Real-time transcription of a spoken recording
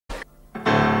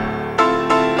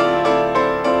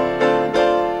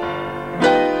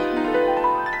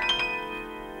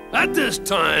At this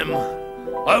time,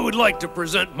 I would like to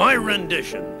present my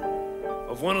rendition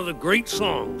of one of the great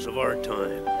songs of our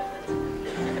time.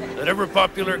 That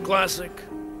ever-popular classic,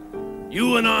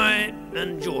 You and I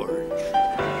and George.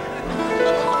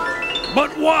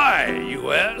 But why,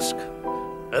 you ask?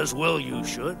 As well you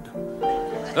should.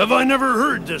 Have I never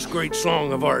heard this great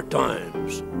song of our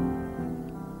times?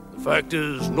 The fact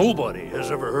is, nobody has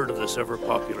ever heard of this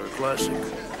ever-popular classic.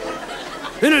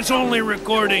 In its only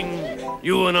recording,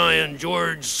 You and I and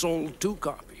George sold 2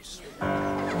 copies.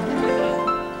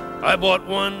 I bought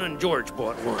one and George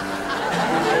bought one.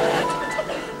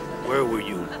 Where were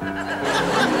you?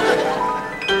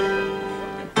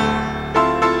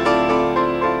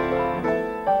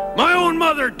 My own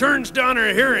mother turns down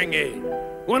her hearing aid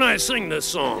when I sing this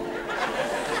song.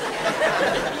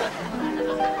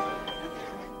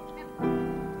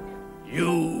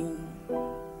 You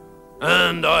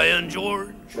and I and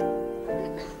George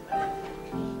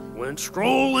went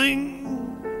strolling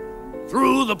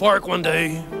through the park one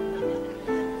day,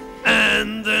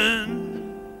 and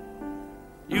then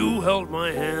you held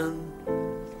my hand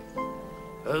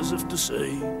as if to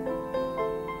say,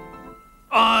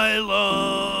 I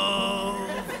love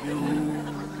you.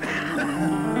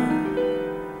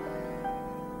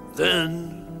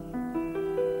 Then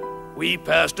we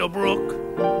passed a brook,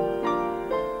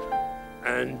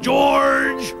 and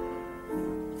George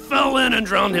fell in and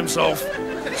drowned himself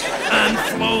and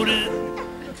floated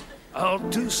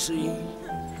out to sea,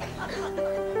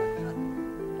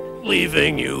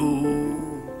 leaving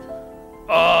you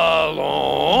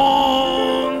alone.